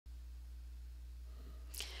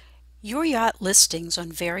Your yacht listings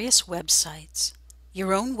on various websites,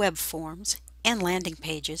 your own web forms, and landing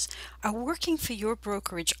pages are working for your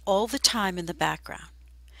brokerage all the time in the background.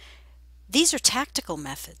 These are tactical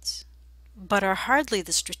methods, but are hardly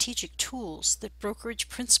the strategic tools that brokerage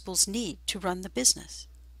principals need to run the business.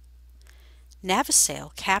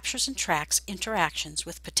 NaviSale captures and tracks interactions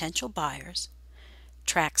with potential buyers,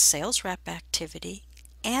 tracks sales rep activity,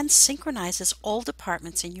 and synchronizes all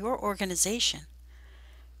departments in your organization,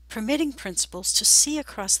 permitting principals to see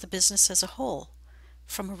across the business as a whole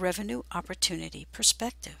from a revenue opportunity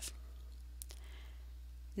perspective.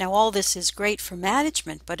 Now, all this is great for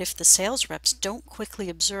management, but if the sales reps don't quickly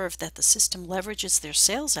observe that the system leverages their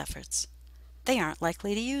sales efforts, they aren't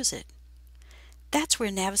likely to use it. That's where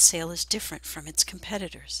NaviSale is different from its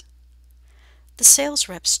competitors. The sales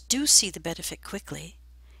reps do see the benefit quickly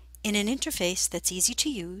in an interface that's easy to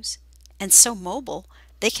use and so mobile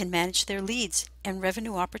they can manage their leads and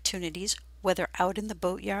revenue opportunities whether out in the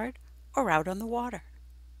boatyard or out on the water.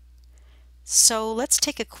 So let's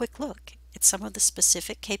take a quick look at some of the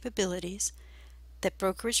specific capabilities that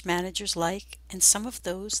brokerage managers like and some of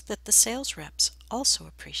those that the sales reps also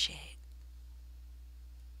appreciate.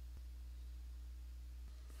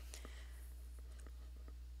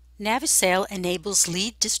 NaviSale enables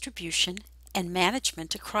lead distribution and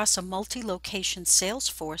management across a multi-location sales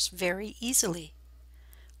force very easily.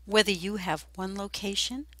 Whether you have one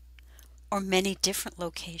location or many different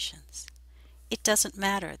locations, it doesn't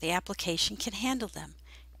matter. The application can handle them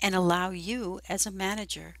and allow you as a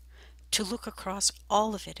manager to look across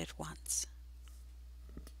all of it at once.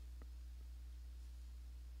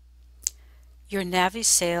 Your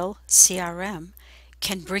NaviSale CRM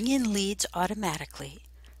can bring in leads automatically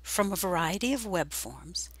from a variety of web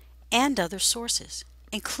forms and other sources,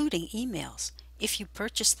 including emails if you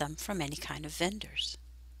purchase them from any kind of vendors.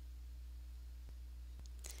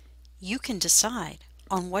 You can decide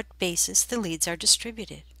on what basis the leads are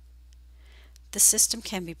distributed. The system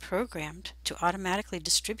can be programmed to automatically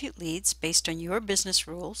distribute leads based on your business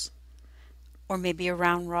rules, or maybe a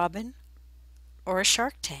round robin, or a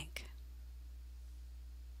Shark Tank.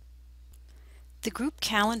 The group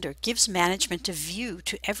calendar gives management a view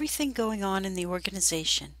to everything going on in the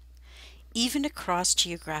organization, even across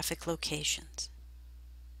geographic locations.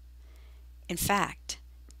 In fact,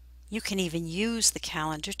 you can even use the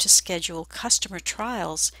calendar to schedule customer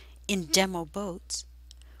trials in demo boats,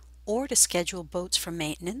 or to schedule boats for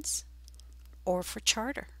maintenance or for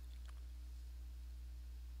charter.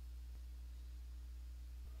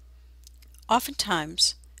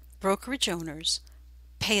 Oftentimes, brokerage owners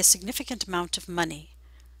pay a significant amount of money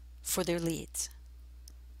for their leads.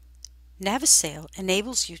 NaviSale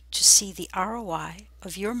enables you to see the ROI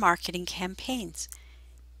of your marketing campaigns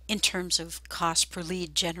in terms of cost per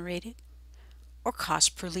lead generated or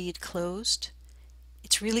cost per lead closed.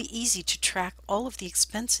 It's really easy to track all of the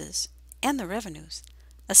expenses and the revenues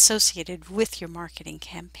associated with your marketing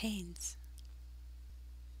campaigns.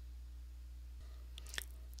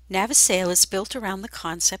 NaviSale is built around the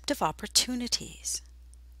concept of opportunities.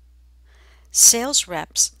 Sales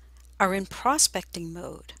reps are in prospecting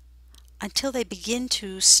mode until they begin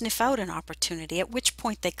to sniff out an opportunity, at which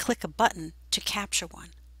point they click a button to capture one,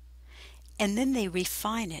 and then they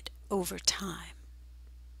refine it over time.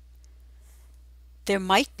 There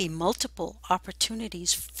might be multiple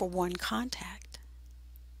opportunities for one contact,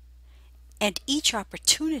 and each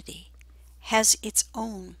opportunity has its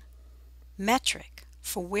own metric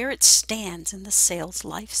for where it stands in the sales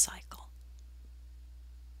life cycle.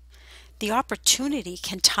 The opportunity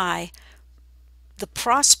can tie the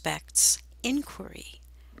prospect's inquiry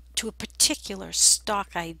to a particular stock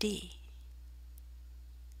ID.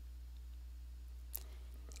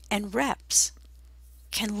 And reps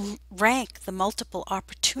can rank the multiple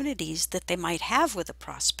opportunities that they might have with a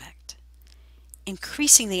prospect,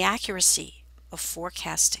 increasing the accuracy of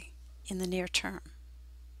forecasting in the near term.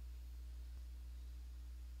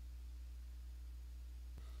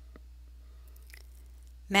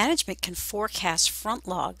 Management can forecast front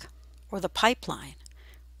log or the pipeline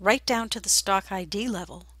right down to the stock ID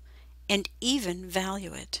level and even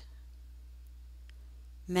value it.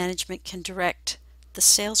 Management can direct the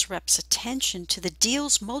sales rep's attention to the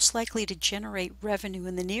deals most likely to generate revenue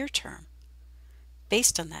in the near term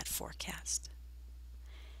based on that forecast,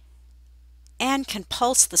 and can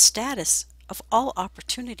pulse the status of all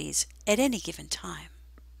opportunities at any given time.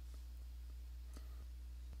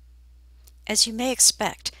 As you may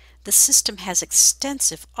expect, the system has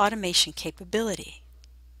extensive automation capability.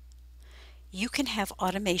 You can have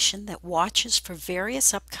automation that watches for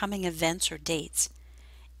various upcoming events or dates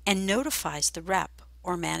and notifies the rep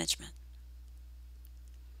or management.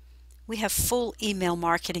 We have full email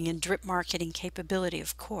marketing and drip marketing capability,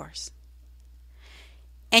 of course.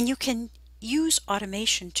 And you can use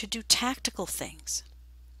automation to do tactical things.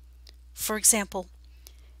 For example,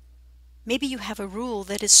 maybe you have a rule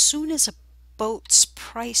that as soon as a boat's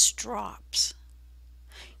price drops,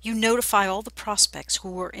 you notify all the prospects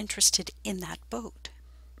who were interested in that boat.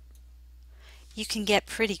 You can get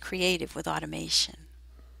pretty creative with automation.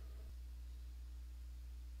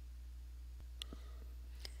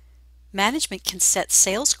 Management can set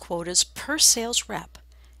sales quotas per sales rep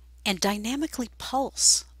and dynamically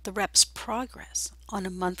pulse the rep's progress on a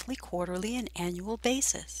monthly, quarterly, and annual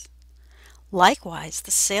basis. Likewise,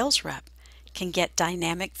 the sales rep can get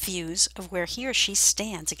dynamic views of where he or she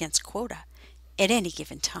stands against quota at any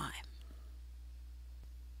given time.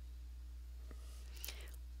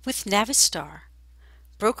 With Navistar,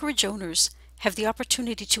 brokerage owners have the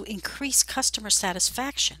opportunity to increase customer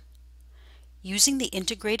satisfaction using the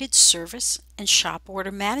integrated service and shop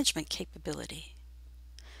order management capability.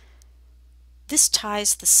 This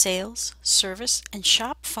ties the sales, service, and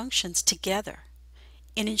shop functions together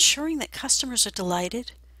in ensuring that customers are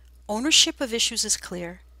delighted, ownership of issues is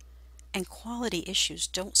clear, and quality issues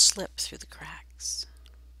don't slip through the cracks.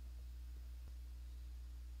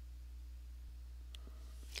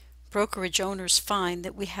 Brokerage owners find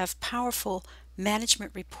that we have powerful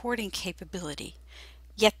management reporting capability,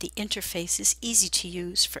 yet the interface is easy to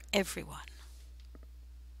use for everyone.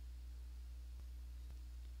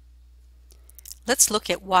 Let's look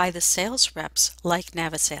at why the sales reps like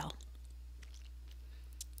NaviSale.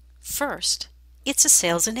 First, it's a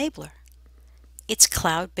sales enabler. It's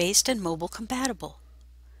cloud-based and mobile compatible,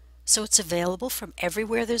 so it's available from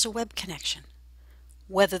everywhere there's a web connection,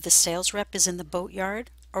 whether the sales rep is in the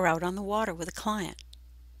boatyard or out on the water with a client.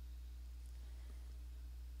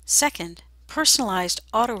 Second, personalized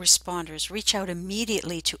autoresponders reach out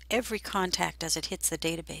immediately to every contact as it hits the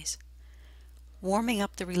database, warming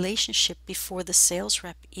up the relationship before the sales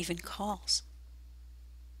rep even calls.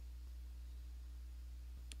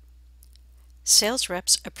 Sales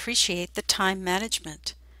reps appreciate the time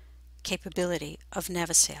management capability of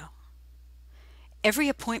NaviSale. Every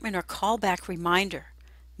appointment or callback reminder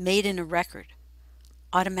made in a record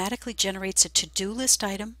automatically generates a to-do list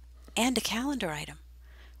item and a calendar item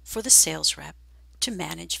for the sales rep to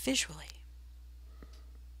manage visually.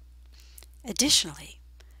 Additionally,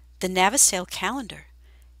 the NaviSale calendar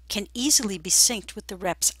can easily be synced with the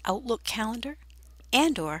rep's Outlook calendar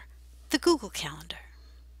and/or the Google Calendar.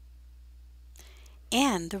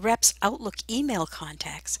 And the rep's Outlook email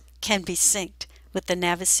contacts can be synced with the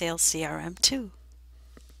NaviSale CRM too.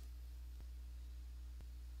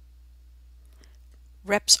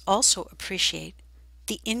 Reps also appreciate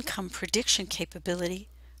the income prediction capability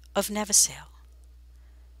of NaviSale.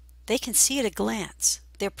 They can see at a glance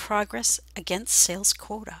their progress against sales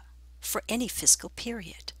quota for any fiscal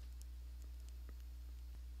period.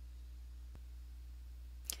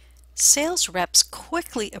 Sales reps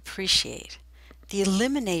quickly appreciate the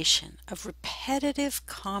elimination of repetitive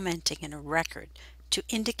commenting in a record to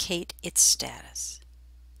indicate its status.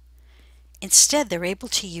 Instead, they're able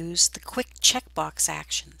to use the quick checkbox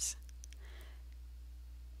actions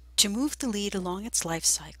to move the lead along its life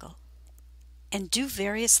cycle and do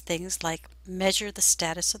various things like measure the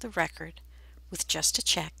status of the record with just a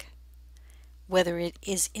check, whether it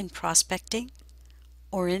is in prospecting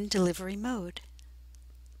or in delivery mode.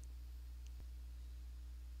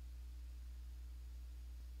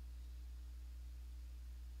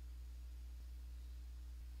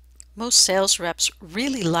 Most sales reps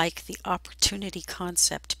really like the opportunity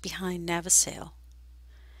concept behind NaviSale.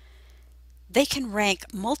 They can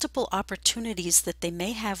rank multiple opportunities that they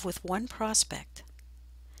may have with one prospect,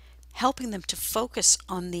 helping them to focus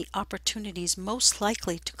on the opportunities most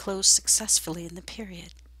likely to close successfully in the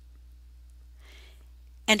period.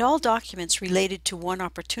 And all documents related to one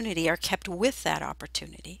opportunity are kept with that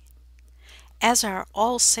opportunity, as are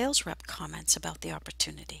all sales rep comments about the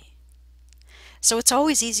opportunity. So it's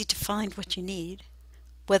always easy to find what you need,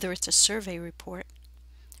 whether it's a survey report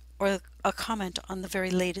or a comment on the very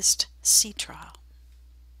latest sea trial.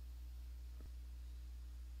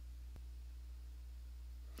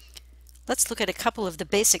 Let's look at a couple of the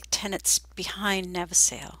basic tenets behind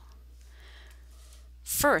NaviSale.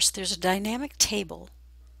 First, there's a dynamic table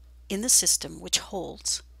in the system which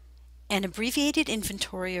holds an abbreviated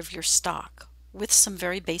inventory of your stock with some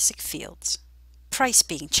very basic fields, price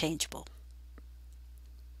being changeable,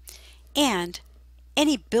 and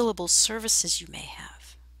any billable services you may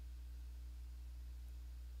have.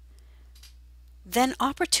 Then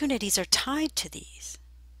opportunities are tied to these.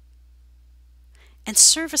 And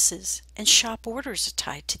services and shop orders are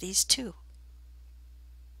tied to these too.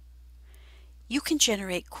 You can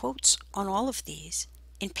generate quotes on all of these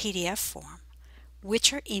in PDF form,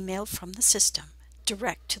 which are emailed from the system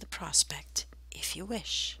direct to the prospect if you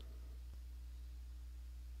wish.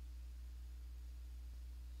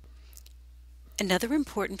 Another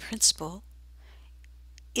important principle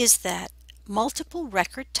is that multiple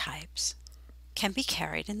record types can be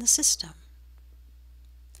carried in the system.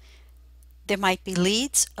 There might be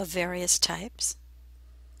leads of various types,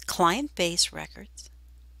 client base records,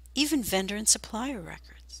 even vendor and supplier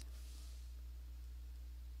records.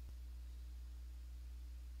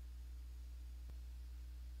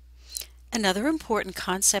 Another important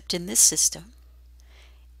concept in this system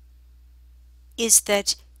is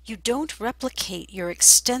that you don't replicate your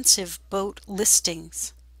extensive boat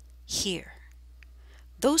listings here.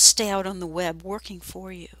 Those stay out on the web working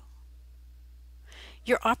for you.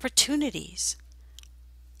 Your opportunities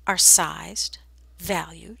are sized,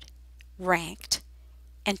 valued, ranked,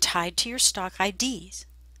 and tied to your stock IDs,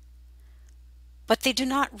 but they do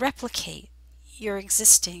not replicate your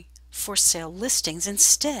existing for sale listings.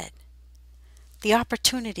 Instead, the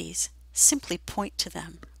opportunities simply point to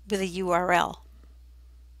them with a URL.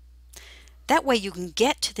 That way you can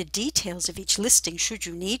get to the details of each listing should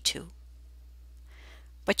you need to,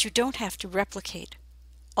 but you don't have to replicate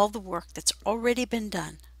all the work that's already been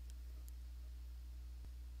done.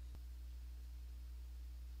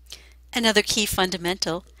 Another key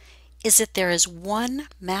fundamental is that there is one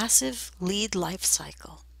massive lead life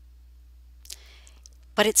cycle,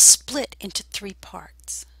 but it's split into three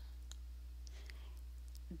parts.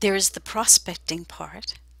 There is the prospecting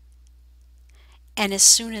part, and as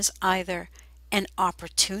soon as either an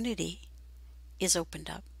opportunity is opened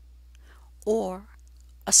up or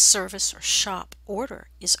a service or shop order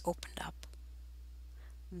is opened up,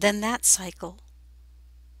 then that cycle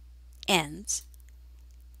ends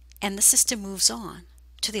and the system moves on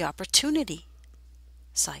to the opportunity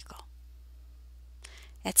cycle.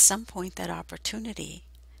 At some point, that opportunity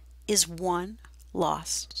is won,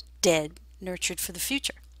 lost, dead, nurtured for the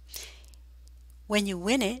future. When you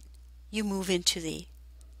win it, you move into the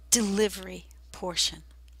delivery portion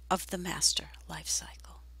of the master life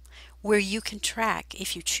cycle, where you can track,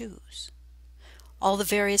 if you choose, all the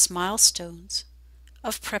various milestones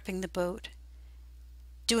of prepping the boat,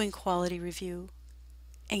 doing quality review,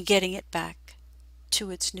 and getting it back to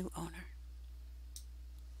its new owner.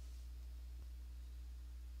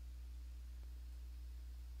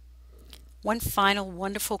 One final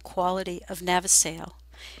wonderful quality of NaviSale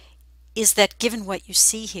is that, given what you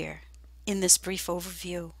see here in this brief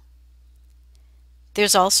overview,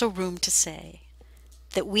 there's also room to say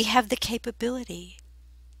that we have the capability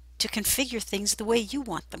to configure things the way you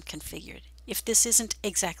want them configured. If this isn't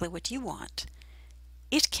exactly what you want,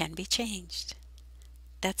 it can be changed.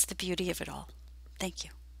 That's the beauty of it all. Thank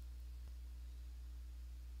you.